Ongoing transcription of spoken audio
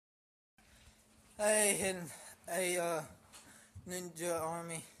Hey, Ninja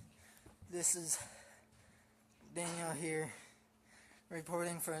Army. This is Daniel here,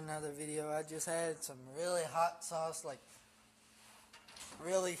 reporting for another video. I just had some really hot sauce, like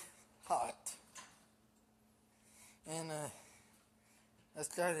really hot, and I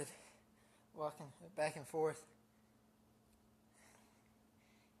started walking back and forth.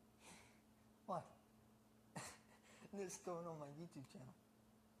 What? This is going on my YouTube channel.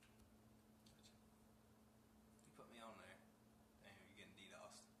 You put me on there, and you're getting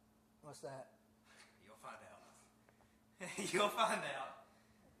DDoSed. What's that? You'll find out. You'll find out.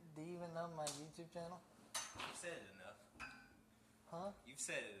 Do you even know my YouTube channel? You've said it enough. Huh? You've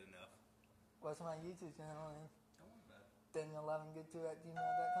said it enough. What's my YouTube channel name? Don't worry about it.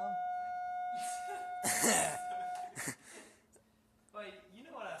 Daniel11good2@gmail.com. Wait, you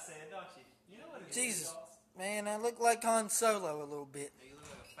know what I said, don't you? You know what it is. Jesus, man, I look like Han Solo a little bit. You look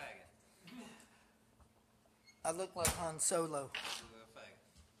like a faggot. I look like Han Solo. You look like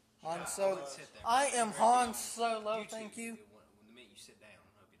a faggot. Han Solo. Sit there. I am Han Solo, You thank too. you. When the minute you sit down, I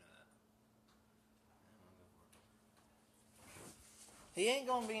hope you know that. He ain't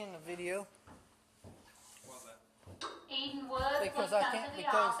gonna be in the video. What's that? Edenwood, Because please I come can't- to the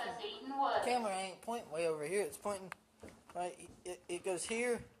because office, the Edenwood. Camera ain't pointing way over here. It's pointing right. It goes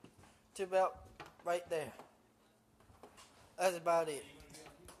here to about right there. That's about it.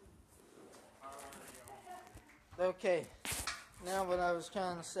 Okay. Now what I was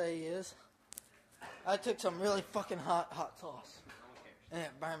trying to say is, I took some really fucking hot sauce, No one cares. and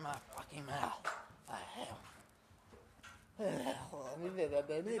it burned my fucking mouth. Hell. If you want to get in the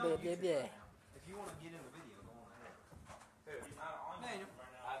video, go on ahead. Daniel.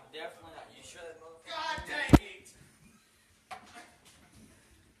 I'm definitely not. You sure that motherfucker? God dang it!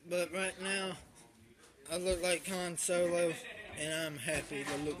 But right now, I look like Han Solo, and I'm happy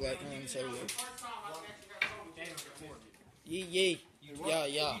to look like Han Solo. Yee. Yeah.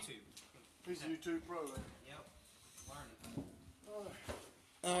 YouTube. He's a YouTube pro, man. Yep. Learn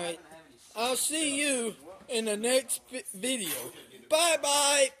it. Alright. I'll see you in the next video.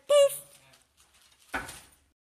 Bye-bye. Poof.